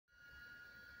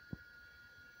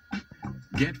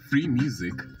Get free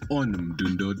music on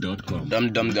mdundo.com.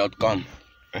 Dumdum.com.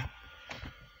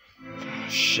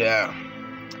 Cher,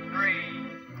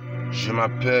 je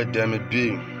m'appelle Demi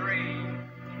B.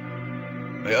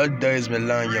 Your days me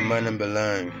long, your money be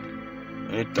long.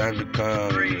 Anytime you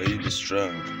come, you be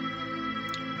strong.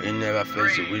 You never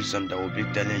face the wisdom that will be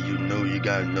telling you no, you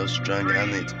got no strong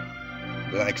on it.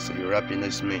 Like so your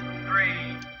happiness me.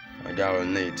 I got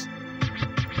on it.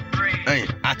 Hey,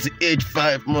 at the age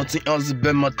 5, money on the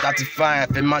bed,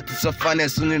 35. A matter of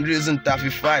finance, only reason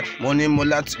 35. Money more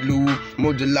latilu,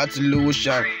 more the latilu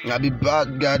shine. I be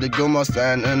bad guy, they go my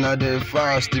stand, and I dey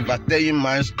fast. If I tell you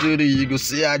my story, you go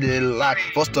see how they lie.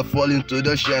 First of all,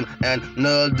 introduction, and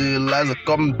now the lies are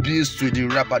come beast with the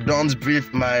rap. I don't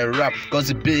brief my rap, cause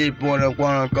the people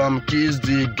wanna come kiss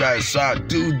the guy. So I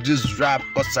do this rap,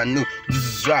 cause I know this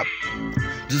is rap.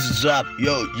 This is rap,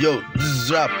 yo, this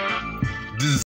is rap. This is